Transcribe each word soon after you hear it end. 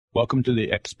Welcome to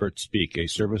the Experts Speak, a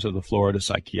service of the Florida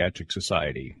Psychiatric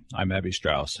Society. I'm Abby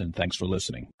Strauss, and thanks for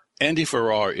listening. Andy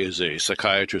Farrar is a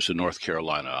psychiatrist in North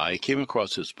Carolina. I came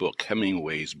across his book,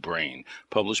 Hemingway's Brain,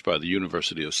 published by the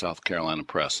University of South Carolina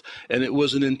Press, and it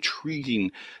was an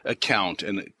intriguing account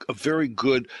and a very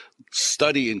good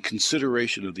study and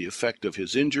consideration of the effect of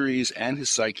his injuries and his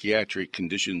psychiatric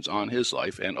conditions on his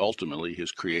life and ultimately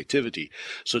his creativity.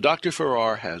 So Dr.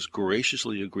 Farrar has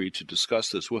graciously agreed to discuss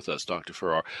this with us. Dr.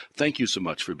 Farrar, thank you so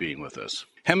much for being with us.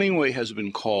 Hemingway has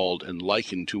been called and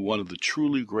likened to one of the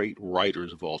truly great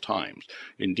writers of all times.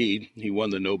 Indeed, he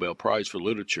won the Nobel Prize for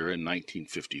Literature in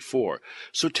 1954.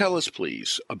 So tell us,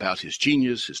 please, about his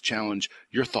genius, his challenge,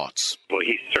 your thoughts. Well,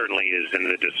 he certainly is in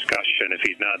the discussion. If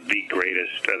he's not the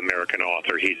greatest American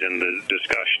author, he's in the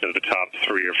discussion of the top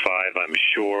 3 or 5, I'm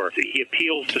sure. He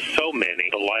appeals to so many.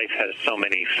 The life has so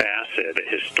many facets. The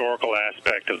historical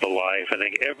aspect of the life, I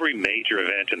think every major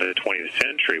event in the 20th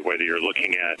century, whether you're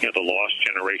looking at the lost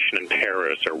generation in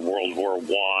Paris or World War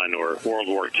I or World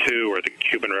War II or the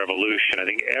Cuban Revolution, I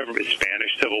think every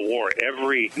Spanish Civil War,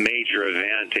 every major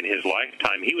event in his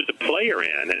lifetime, he was a player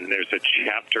in, and there's a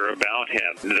chapter about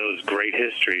him, those great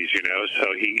histories, so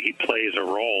he plays a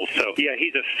role. So, yeah,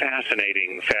 he's a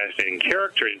fascinating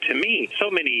character, and to me, so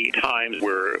many times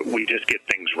where we just get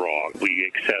things wrong.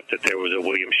 We accept that there was a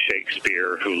William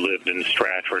Shakespeare who lived in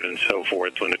Stratford and so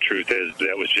forth, when the truth is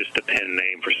that was just a pen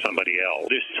name for somebody else.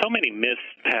 There's so many myths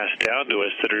passed down to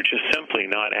us that are just simply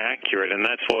not accurate, and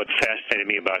that's what fascinated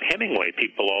me about Hemingway.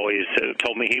 People always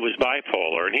told me he was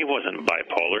bipolar, and he wasn't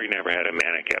bipolar. He never had a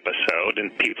manic episode, and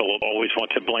people always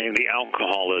want to blame the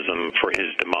alcoholism for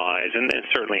his demise, and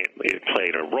certainly it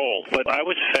played a role. But I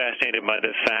was fascinated by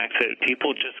the fact that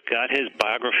people just got his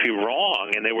biography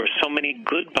wrong, and there were so many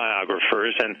good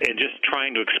biographers, and just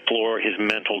trying to explore his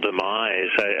mental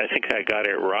demise, I think I got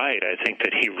it right. I think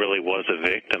that he really was a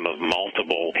victim of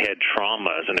multiple head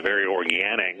traumas and a very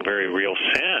organic, very real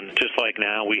sin. Just like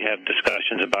now we have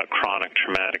discussions about chronic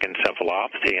traumatic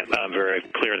encephalopathy, and I'm very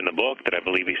clear in the book that I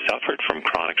believe he suffered from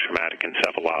chronic traumatic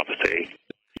encephalopathy.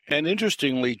 And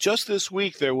interestingly, just this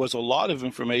week, there was a lot of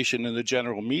information in the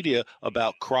general media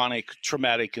about chronic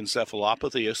traumatic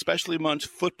encephalopathy, especially amongst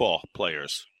football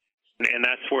players. And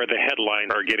that's where the headlines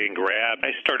are getting grabbed.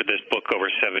 I started this book over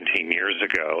 17 years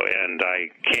ago, and I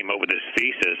came up with this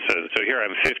thesis. So here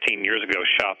I'm 15 years ago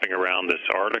shopping around this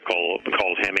article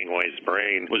called Hemingway's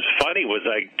Brain. What was funny was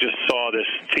I just saw this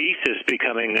thesis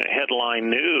becoming headline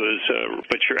news,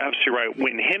 but you're absolutely right.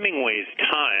 When Hemingway's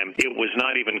time, it was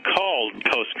not even called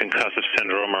post-concussive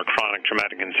syndrome or chronic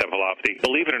traumatic encephalopathy.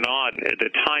 Believe it or not, at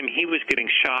the time he was getting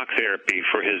shock therapy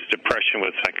for his depression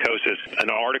with psychosis,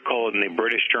 an article in the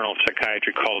British Journal of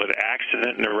Psychiatry called it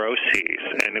accident neuroses,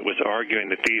 and it was arguing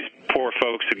that these poor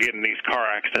folks who get in these car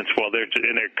accidents,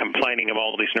 they're complaining of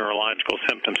all these neurological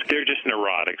symptoms. They're just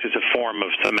neurotics. It's a form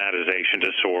of somatization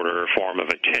disorder, a form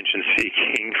of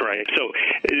attention-seeking, right? So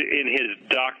in his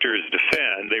doctor's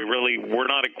defense, they really were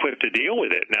not equipped to deal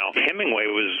with it. Now, Hemingway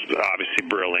was obviously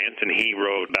brilliant, and he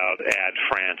wrote about Ad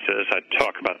Francis. I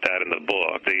talk about that in the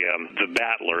book. The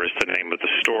Battler is the name of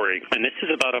the story, and this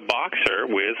is about a boxer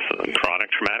with chronic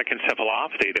traumatic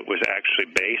encephalopathy that was actually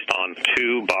based on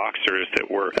 2 boxers that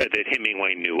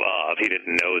Hemingway knew of. He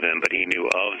didn't know them, but he knew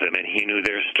of them, and he knew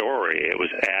their story. It was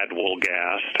Ad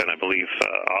Wolgast and I believe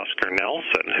Oscar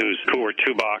Nelson, who were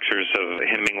 2 boxers of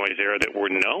Hemingway's era that were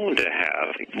known to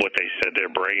have what they said their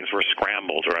brains were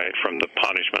scrambled, right, from the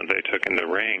punishment they took in the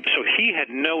ring. So he had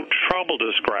no trouble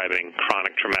describing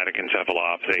chronic traumatic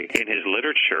encephalopathy in his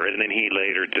literature, and then he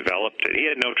later developed it. He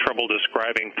had no trouble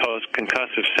describing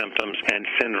post-concussive symptoms and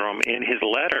syndrome in his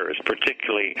letters,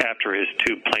 particularly after his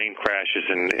 2 plane crashes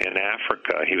in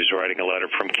Africa. He was writing a letter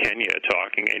from Kenya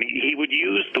talking, and he would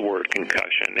use the word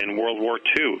concussion. In World War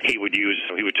II, he would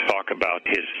talk about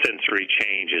his sensory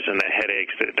changes and the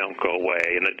headaches that don't go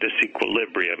away, and the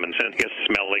disequilibrium, and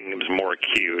smelling was more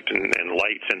acute, and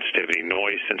light sensitivity,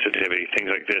 noise sensitivity,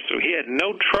 things like this. So he had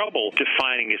no trouble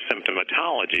defining his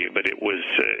symptomatology, but it was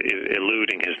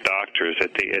eluding his doctors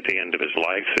at the end of his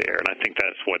life there, and I think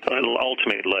that's what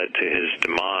ultimately led to his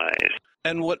demise.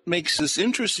 And what makes this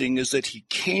interesting is that he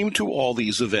came to all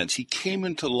these events. He came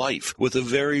into life with a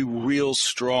very real,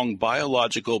 strong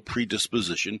biological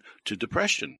predisposition to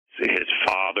depression. His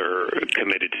father father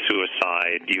committed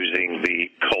suicide using the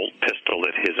Colt pistol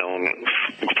that his own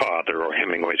father, or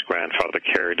Hemingway's grandfather,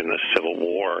 carried in the Civil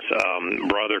War.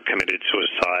 Brother committed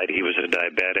suicide. He was a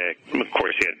diabetic. Of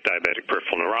course, he had diabetic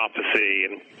peripheral neuropathy,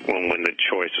 and when the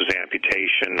choice was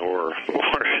amputation or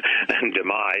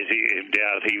demise,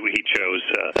 he chose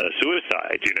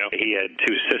suicide. He had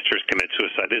two sisters commit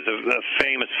suicide. There's a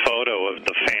famous photo of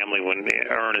the family when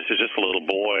Ernest is just a little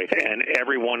boy, and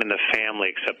everyone in the family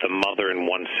except the mother and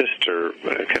one sister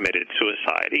committed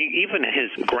suicide. Even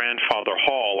his grandfather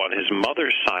Hall on his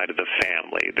mother's side of the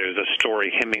family, there's a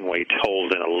story Hemingway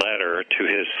told in a letter to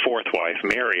his fourth wife,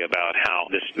 Mary, about how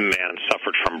this man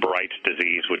suffered from Bright's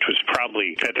disease, which was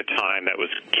probably, at the time, that was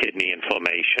kidney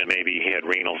inflammation. Maybe he had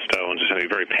renal stones or something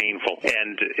very painful.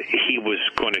 And he was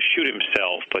going to shoot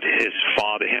himself, but his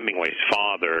father, Hemingway's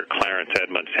father, Clarence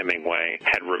Edmonds Hemingway,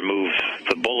 had removed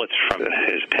the bullets from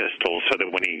his pistol so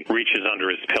that when he reaches under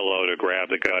his pillow to grab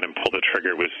the gun and pull the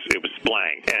trigger, it was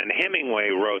blank. And Hemingway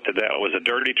wrote that was a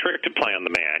dirty trick to play on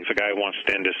the man. If a guy wants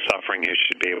to end his suffering, he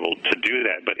should be able to do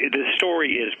that. But the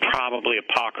story is probably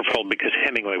apocryphal because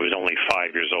Hemingway was only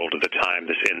 5 years old at the time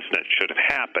this incident should have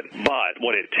happened. But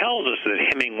what it tells us is that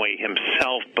Hemingway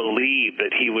himself believed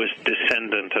that he was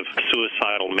descendant of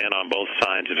suicidal men on both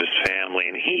sides of his family.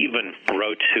 And he even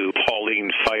wrote to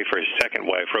Pauline Pfeiffer, his second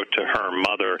wife, wrote to her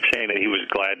mother saying that he was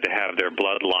glad to have their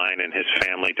bloodline and his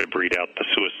family to breed out the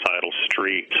suicidal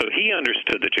streak. So he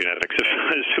understood the genetics of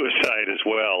suicide as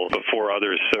well before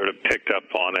others sort of picked up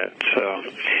on it. So,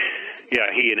 yeah,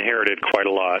 he inherited quite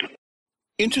a lot.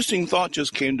 Interesting thought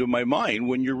just came to my mind.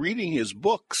 When you're reading his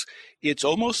books, it's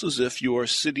almost as if you are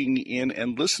sitting in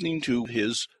and listening to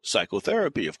his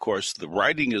psychotherapy. Of course, the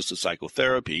writing is the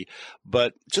psychotherapy,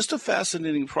 but just a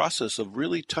fascinating process of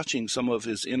really touching some of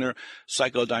his inner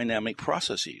psychodynamic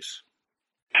processes.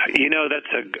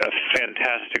 That's a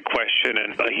fantastic question,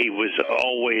 and he was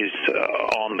always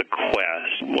on the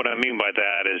quest. What I mean by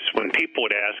that is when people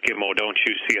would ask him, don't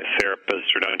you see a therapist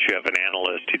or don't you have an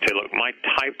analyst? He'd say, look, my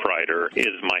typewriter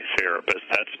is my therapist.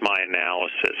 That's my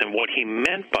analysis. And what he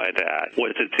meant by that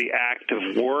was that the act of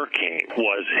working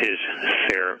was his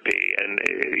therapy. And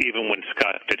even when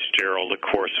Scott Fitzgerald, of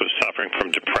course, was suffering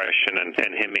from depression, and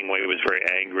Hemingway was very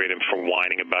angry at him for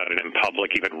whining about it in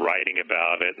public, even writing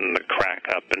about it and the crack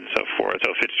up and so forth.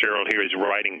 So Fitzgerald here is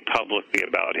writing publicly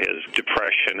about his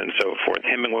depression and so forth.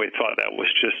 Hemingway thought that was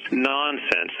just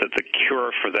nonsense, that the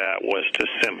cure for that was to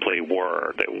simply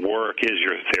work, that work is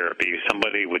your therapy.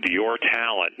 Somebody with your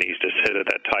talent needs to sit at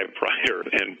that typewriter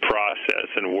and process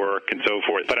and work and so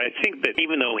forth. But I think that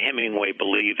even though Hemingway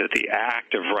believed that the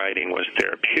act of writing was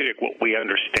therapeutic, what we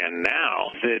understand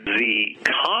now, that the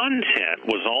content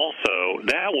was also,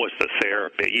 that was the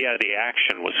therapy. Yeah, the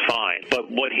action was fine,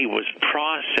 but what he was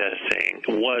processing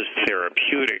was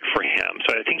therapeutic for him.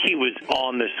 So I think he was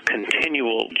on this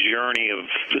continual journey of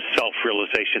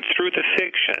self-realization through the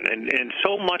fiction. And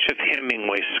so much of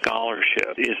Hemingway's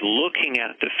scholarship is looking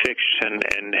at the fiction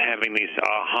and having these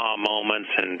aha moments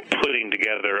and putting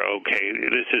together, okay,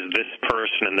 this is this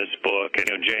person in this book.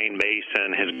 And Jane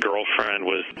Mason, his girlfriend,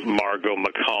 was Margot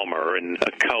McComber, and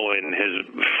Cohen, his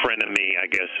frenemy, I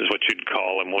guess is what you'd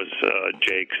call him, was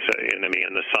Jake's enemy,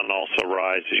 and The Sun Also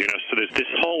Rises. So there's this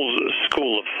whole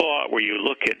school of thought where you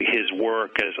look at his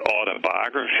work as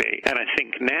autobiography. And I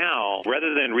think now,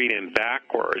 rather than read him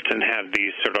backwards and have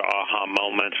these sort of aha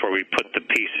moments where we put the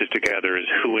pieces together as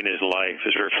who in his life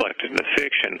is reflected in the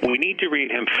fiction, we need to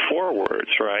read him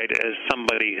forwards, right, as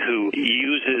somebody who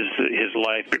uses his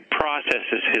life,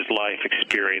 processes his life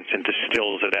experience and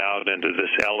distills it out into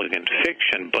this elegant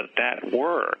fiction. But that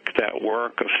work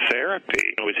of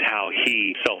therapy was how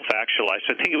he self-actualized.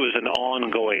 I think it was an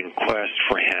ongoing quest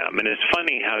for him. And it's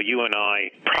funny how you and I,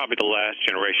 probably the last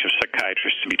generation of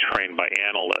psychiatrists to be trained by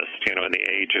analysts, in the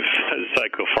age of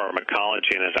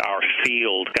psychopharmacology, and as our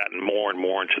field gotten more and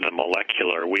more into the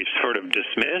molecular, we've sort of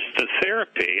dismissed the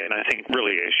therapy, and I think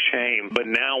really a shame. But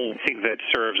now I think that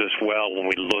serves us well when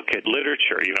we look at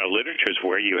literature. Literature is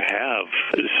where you have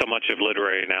so much of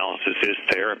literary analysis is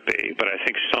therapy, but I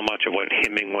think so much of what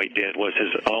Hemingway did was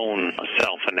his own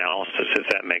self-analysis, if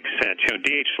that makes sense.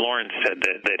 D.H. Lawrence said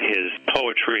that his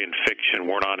poetry and fiction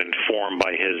were not informed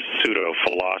by his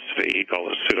pseudo-philosophy. He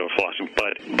called it pseudo-philosophy,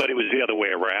 but it was the other way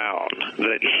around,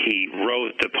 that he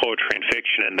wrote the poetry and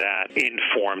fiction, and that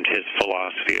informed his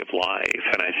philosophy of life.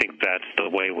 And I think that's the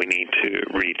way we need to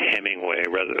read Hemingway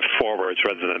forwards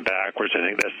rather than backwards. I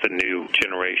think that's the new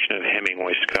generation of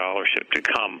Hemingway scholarship to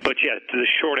come. But yeah, the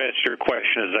short answer to your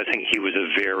question is I think he was a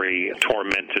very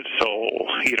tormented soul.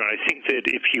 I think that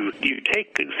if you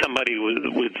take somebody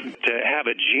to have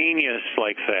a genius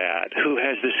like that who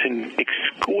has this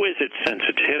exquisite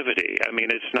sensitivity, I mean,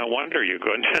 it's no wonder you're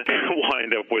going to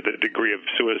wind up with a degree of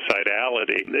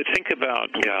suicidality. Think about,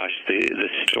 the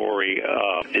story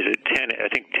of, is it 10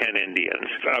 Indians.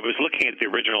 I was looking at the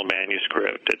original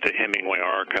manuscript at the Hemingway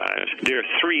archives. There are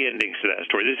 3 endings to that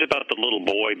story. This is about the little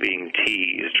boy being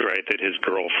teased, right, that his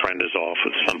girlfriend is off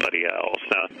with somebody else.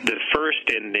 Now, the first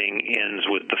ending ends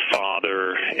with the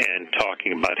father and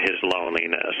talking about his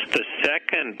loneliness. The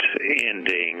second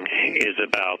ending is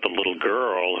about the little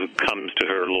girl who comes to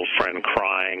her little friend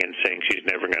crying and saying she's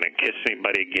never going to kiss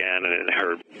anybody again, and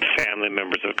her family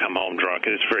members have come home drunk.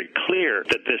 And it's very clear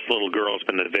that this little girl has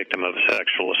been the victim of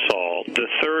sexual assault. The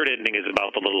third ending is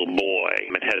about the little boy.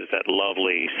 It has that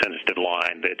lovely, sensitive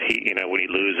line that he, when he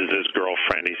loses his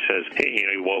girlfriend, he says,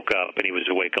 he woke up and he was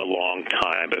awake a long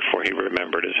time before he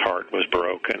remembered his heart was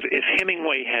broken. If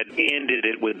Hemingway had ended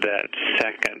it with that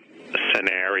second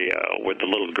scenario with the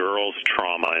little girl's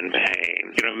trauma and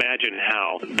pain, imagine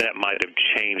how that might have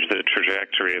changed the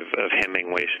trajectory of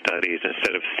Hemingway studies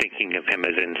instead of thinking of him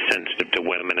as insensitive to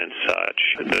women and such.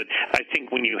 But I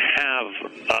think when you have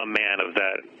a man of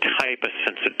that type of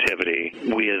sensitivity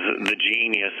with the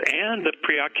genius and the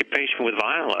preoccupation with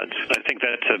violence, I think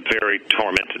that's a very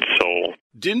tormented soul.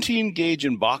 Didn't he engage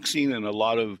in boxing and a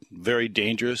lot of very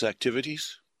dangerous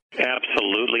activities?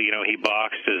 Absolutely. He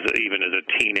boxed even as a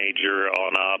teenager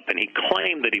on up, and he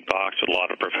claimed that he boxed with a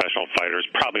lot of professional fighters.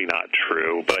 Probably not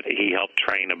true, but he helped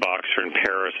train a boxer in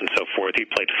Paris and so forth. He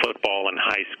played football in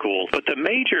high school. But the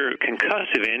major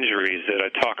concussive injuries that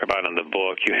I talk about in the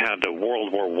book, you have the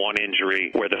World War I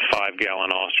injury where the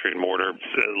 5-gallon Austrian mortar,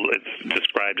 it's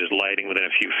described as lighting within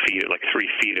a few feet, like 3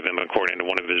 feet of him, according to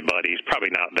one of his buddies.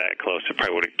 Probably not that close. It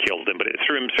probably would have killed him, but it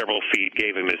threw him several feet,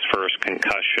 gave him his first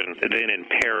concussion. And then in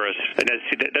Paris, and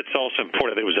that's also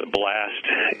important. It was a blast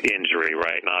injury,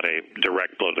 right? Not a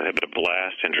direct blow to the head, but a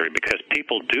blast injury, because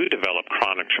people do develop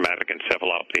chronic traumatic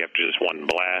encephalopathy after just one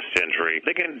blast injury.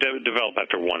 They can develop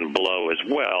after one blow as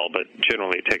well, but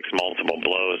generally it takes multiple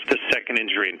blows. The second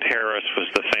injury in Paris was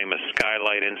the famous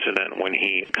skylight incident when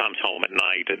he comes home at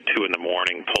night at 2 in the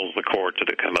morning, pulls the cord to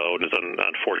the commode, and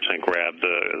unfortunately grabbed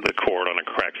the cord on a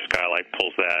cracked skylight,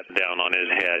 pulls that down on his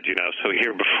head. So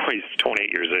here, before he's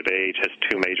 28 years of age, has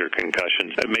 2 major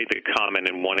concussions. I made the comment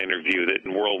in one interview that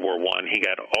in World War I he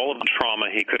got all of the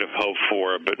trauma he could have hoped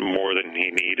for, but more than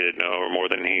he needed, or more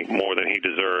than he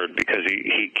deserved, because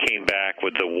he came back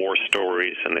with the war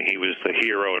stories and he was the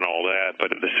hero and all that.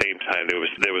 But at the same time,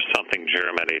 there was something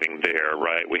germinating there,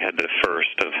 right? We had the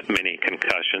first of many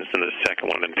concussions, and the second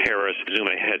one in Paris. Zoom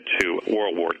ahead to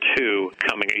World War II.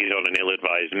 He's on an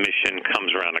ill-advised mission,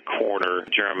 comes around a corner,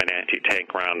 German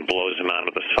anti-tank round blows him out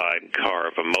of the sidecar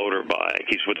of a motorbike.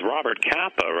 He's with Robert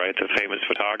Capa, right, the famous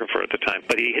photographer at the time,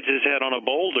 but he hits his head on a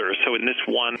boulder. So in this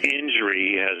one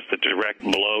injury, he has the direct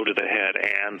blow to the head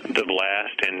and the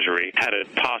blast injury. Had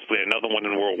possibly another one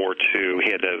in World War II.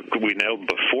 We know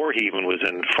before he even was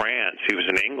in France, he was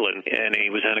in England, and he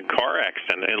was in a car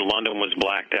accident, and London was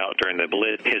blacked out during the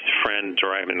Blitz. His friend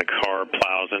driving the car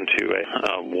plows into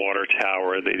a water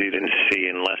tower that he didn't see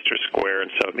in Leicester Square,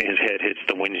 and so his head hits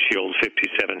the windshield,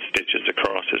 57 stitches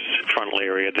across his frontal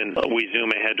area. Then we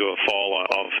zoom ahead to a fall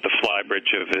off the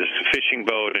flybridge of his fishing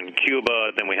boat in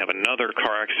Cuba. Then we have another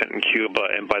car accident in Cuba,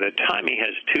 and by the time he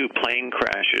has 2 plane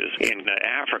crashes in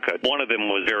Africa, one of them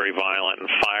was very violent and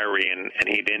fiery, and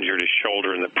he'd injured his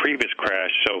shoulder in the previous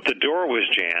crash. So the door was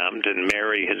jammed, and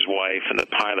Mary, his wife, and the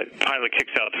pilot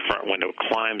kicks out the front window,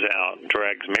 climbs out,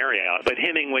 drags Mary out. But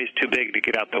Hemingway's too big to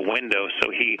get out the window,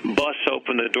 so he busts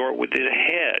open the door with his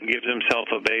head, gives himself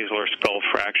a basilar skull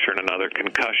fracture and another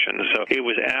concussion. So it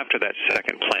was after that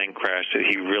second plane crash that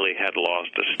he really had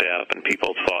lost a step, and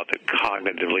people thought that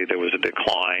cognitively there was a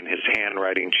decline. His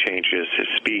handwriting changes, his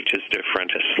speech is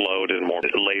different, is slowed and more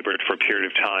labored for a period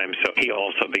of time. So he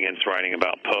also begins writing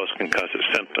about post-concussive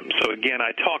symptoms. So again,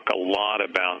 I talk a lot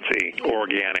about the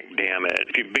organic damage.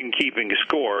 If you've been keeping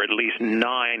score, at least 9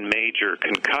 major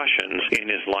concussions in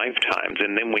his lifetimes,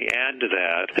 and then we add to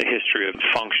that the history of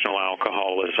functional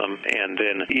alcoholism him. And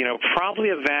then, probably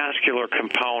a vascular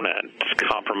component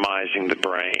compromising the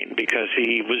brain, because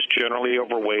he was generally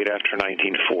overweight after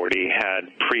 1940, had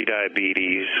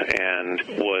prediabetes, and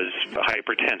was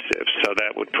hypertensive. So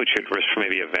that would put you at risk for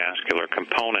maybe a vascular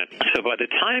component. So by the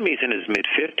time he's in his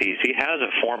mid-50s, he has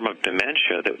a form of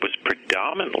dementia that was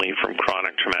predominantly from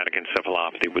chronic traumatic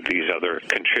encephalopathy with these other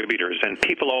contributors. And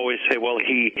people always say, well,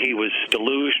 he was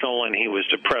delusional and he was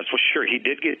depressed. Well, sure, he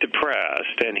did get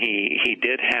depressed, and he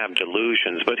did have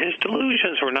delusions, but his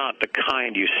delusions were not the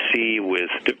kind you see with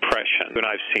depression. And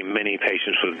I've seen many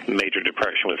patients with major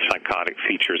depression with psychotic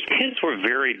features. His were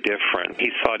very different.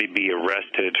 He thought he'd be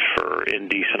arrested for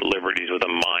indecent liberties with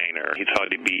a minor. He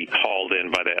thought he'd be hauled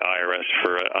in by the IRS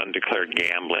for undeclared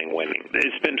gambling winning.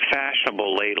 It's been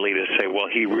fashionable lately to say, well,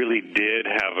 he really did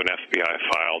have an FBI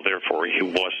file, therefore he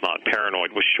was not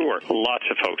paranoid. Well, sure, lots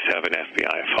of folks have an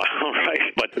FBI file,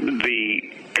 right? But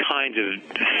the kinds of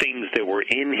things that were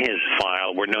in his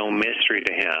file were no mystery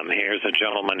to him. Here's a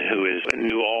gentleman who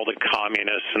knew all the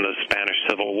communists in the Spanish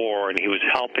Civil War, and he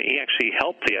actually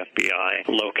helped the FBI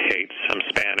locate some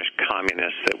Spanish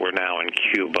communists that were now in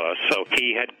Cuba. So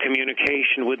he had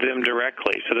communication with them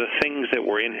directly. So the things that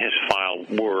were in his file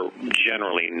were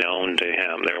generally known to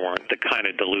him. They weren't the kind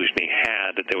of delusion he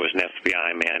had that there was an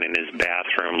FBI man in his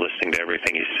bathroom listening to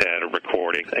everything he said or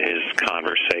recording his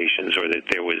conversations, or that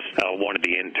there was one of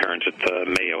the interns at the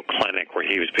Mayo Clinic where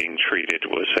he was being treated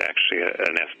was actually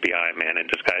an FBI man in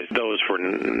disguise. Those were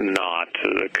not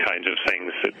the kinds of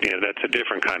things that, that's a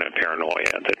different kind of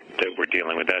paranoia that we're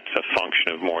dealing with. That's a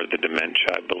function of more of the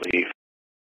dementia, I believe.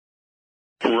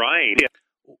 Right. Yeah.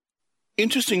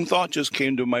 Interesting thought just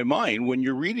came to my mind. When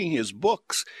you're reading his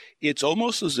books, it's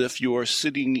almost as if you're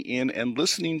sitting in and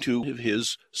listening to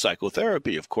his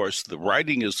psychotherapy. Of course, the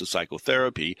writing is the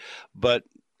psychotherapy, but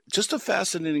just a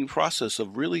fascinating process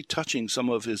of really touching some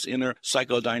of his inner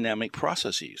psychodynamic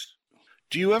processes.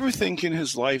 Do you ever think in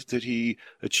his life that he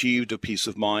achieved a peace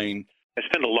of mind? I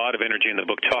spend a lot of energy in the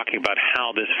book talking about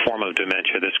how this form of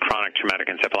dementia, this chronic traumatic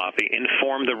encephalopathy,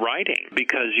 informed the writing,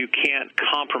 because you can't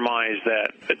compromise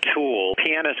that tool.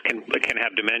 Pianists can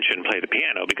have dementia and play the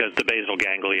piano because the basal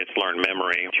ganglia, it's learned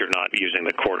memory. You're not using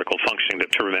the cortical functioning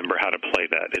to remember how to play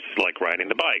that. It's like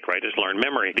riding the bike, right? It's learned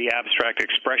memory. The abstract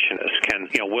expressionist can,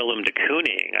 Willem de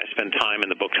Kooning. I spend time in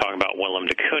the book talking about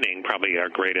Willem de Kooning, probably our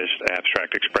greatest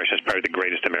abstract expressionist, probably the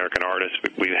greatest American artist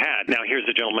we've had. Now, here's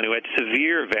a gentleman who had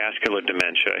severe vascular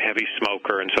dementia, heavy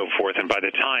smoker, and so forth. And by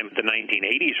the time the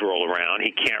 1980s roll around,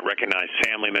 he can't recognize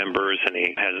family members, and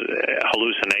he has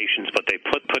hallucinations, but they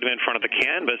put him in front of the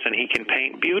canvas, and he can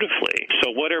paint beautifully. So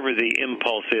whatever the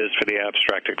impulse is for the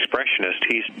abstract expressionist,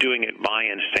 he's doing it by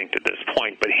instinct at this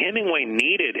point. But Hemingway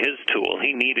needed his tool.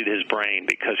 He needed his brain,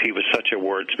 because he was such a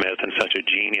wordsmith and such a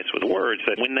genius with words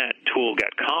that when that tool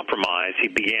got compromised,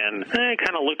 he began,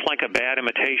 kind of looked like a bad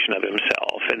imitation of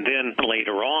himself. And then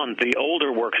later on, the older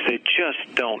works, they just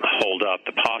don't hold up.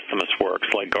 The posthumous works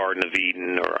like Garden of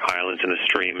Eden or Islands in the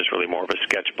Stream is really more of a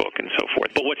sketchbook and so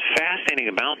forth. But what's fascinating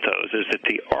about those is that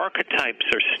the archetypes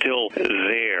are still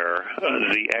there.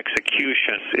 The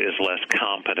execution is less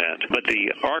competent, but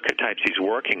the archetypes he's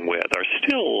working with are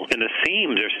still, and the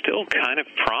themes are still kind of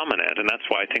prominent, and that's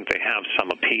why I think they have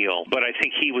some appeal. But I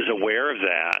think he was aware of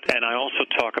that. And I also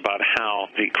talk about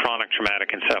how the chronic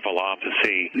traumatic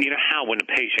encephalopathy, how when a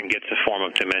patient gets a form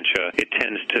of dementia, it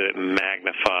tends to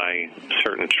magnify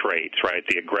certain traits, right?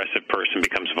 The aggressive person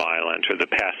becomes violent, or the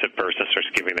passive person starts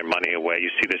giving their money away. You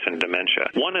see this in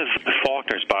dementia. One of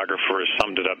Faulkner's biographers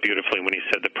summed it up beautifully when he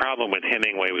said the problem with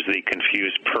Hemingway was the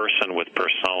confused person with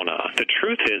persona. The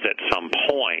truth is, at some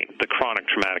point, the chronic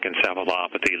traumatic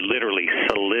encephalopathy literally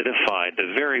solidified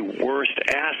the very worst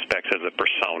aspects of the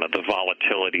persona, the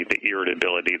volatility, the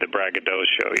irritability, the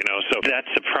braggadocio, So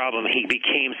that's the problem. He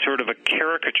became sort of a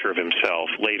caricature of himself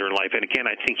later in life. And again,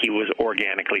 I think he was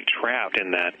organically trapped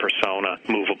in that persona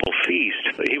movable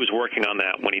feast. He was working on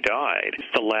that when he died.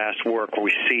 It's the last work where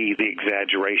we see the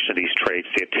exaggeration of these traits.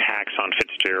 The attacks on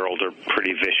Fitzgerald are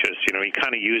pretty vicious. He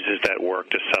kind of uses that work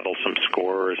to settle some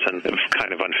scores, and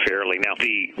kind of unfairly. Now,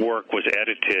 the work was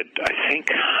edited,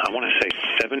 I want to say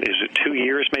 2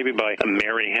 years maybe, by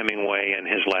Mary Hemingway and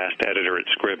his last editor at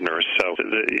Scribner's. So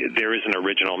there is an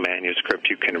original manuscript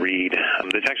you can read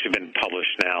that's actually been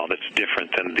published now that's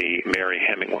different than the Mary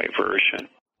Hemingway version.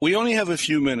 We only have a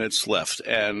few minutes left,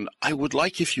 and I would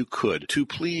like, if you could, to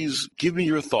please give me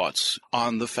your thoughts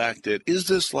on the fact that, is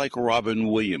this like Robin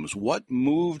Williams? What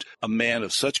moved a man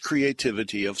of such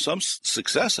creativity, of some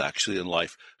success actually in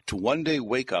life, to one day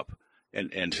wake up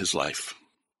and end his life?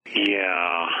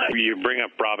 Yeah, You bring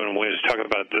up Robin Williams, talk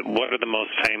about what are the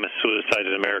most famous suicides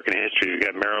in American history. You've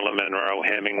got Marilyn Monroe,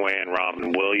 Hemingway, and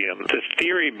Robin Williams. The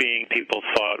theory being people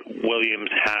thought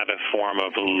Williams had a form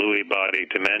of Lewy body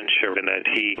dementia and that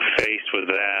he faced with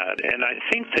that. And I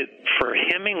think that for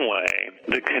Hemingway,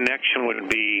 the connection would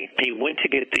be he went to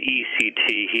get the ECT.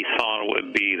 He thought it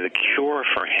would be the cure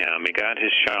for him. He got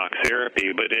his shock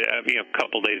therapy, but a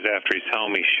couple days after he's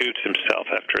home, he shoots himself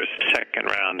after his second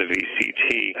round of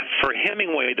ECT. For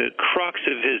Hemingway, the crux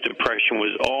of his depression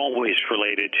was always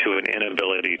related to an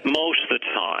inability. Most of the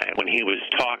time, when he was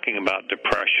talking about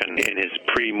depression in his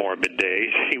pre-morbid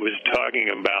days, he was talking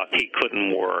about he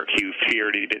couldn't work. He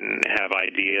feared he didn't have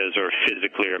ideas or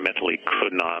physically or mentally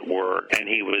could not work. And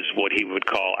he was what he would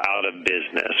call out of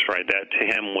business, right? That to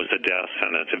him was a death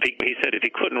sentence. He said if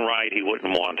he couldn't write, he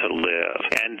wouldn't want to live.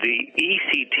 And the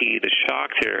ECT, the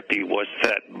shock therapy, was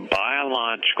that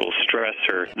biological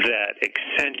stressor that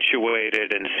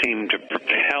accentuated and seemed to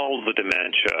propel the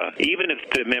dementia. Even if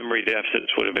the memory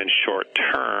deficits would have been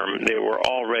short-term, they were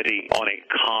already on a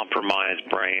compromised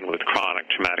brain with chronic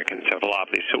traumatic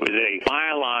encephalopathy. So it was a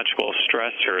biological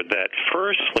stressor that,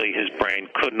 firstly, his brain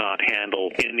could not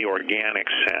handle in the organic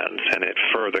sense, and it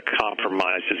further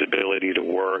compromised his ability to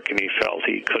work, and he felt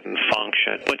he couldn't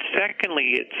function. But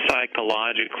secondly, it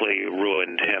psychologically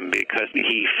ruined him because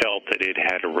he felt that it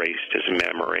had erased his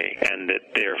memory, and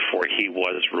that therefore he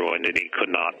was ruined and he could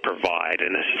not provide.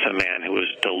 And this is a man who was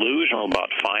delusional about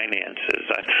finances.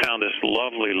 I found this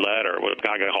lovely letter. Well,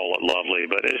 I can call it lovely,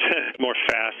 but it's more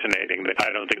fascinating.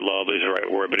 I don't think lovely is the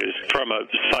right word, but it's from a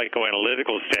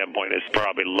psychoanalytical standpoint, it's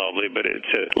probably lovely, but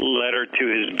it's a letter to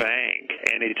his bank,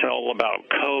 and it's all about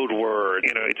code word.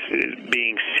 It's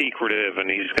being secretive, and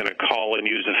he's going to call and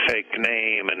use a fake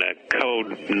name and a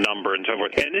code number and so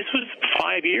forth. And this was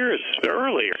 5 years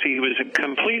earlier. So he was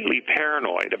completely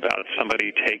paranoid about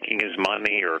somebody taking his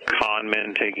money or con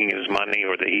men taking his money,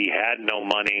 or that he had no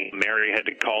money. Mary had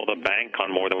to call the bank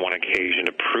on more than one occasion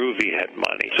to prove he had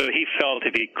money. So he felt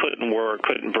if he couldn't work,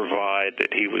 couldn't provide,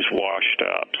 that he was washed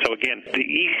up. So again, the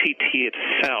ECT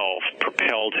itself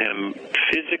propelled him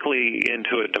physically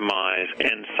into a demise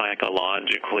and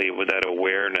psychologically with that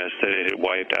awareness that it had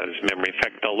wiped out his memory. In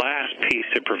fact, the last piece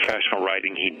of professional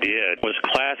writing he did was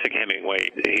classic Hemingway.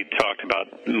 He talked about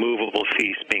movable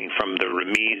feast being from the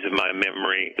remise of my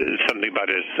memory, something about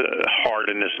his heart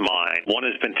and his mind. One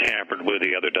has been tampered with,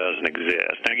 the other doesn't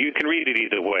exist. Now, you can read it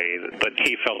either way, but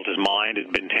he felt his mind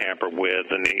had been tampered with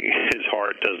and his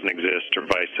heart doesn't exist, or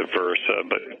vice versa,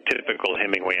 but typical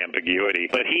Hemingway ambiguity.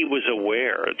 But he was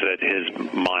aware that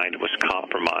his mind was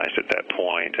compromised at that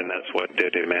point, and that's what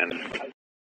did him in.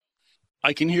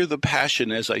 I can hear the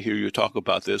passion as I hear you talk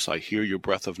about this. I hear your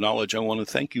breadth of knowledge. I want to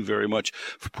thank you very much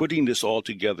for putting this all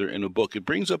together in a book. It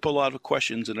brings up a lot of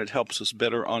questions, and it helps us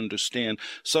better understand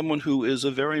someone who is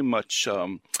a very much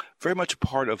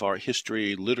part of our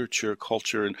history, literature,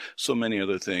 culture, and so many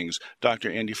other things.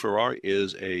 Dr. Andy Farrar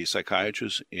is a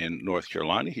psychiatrist in North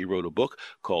Carolina. He wrote a book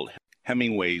called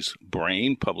Hemingway's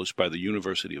Brain, published by the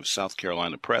University of South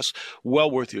Carolina Press.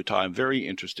 Well worth your time, very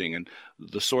interesting, and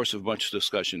the source of much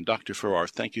discussion. Dr. Farrar,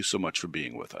 thank you so much for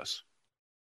being with us.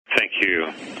 Thank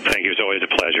you. Thank you. It's always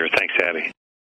a pleasure. Thanks, Abby.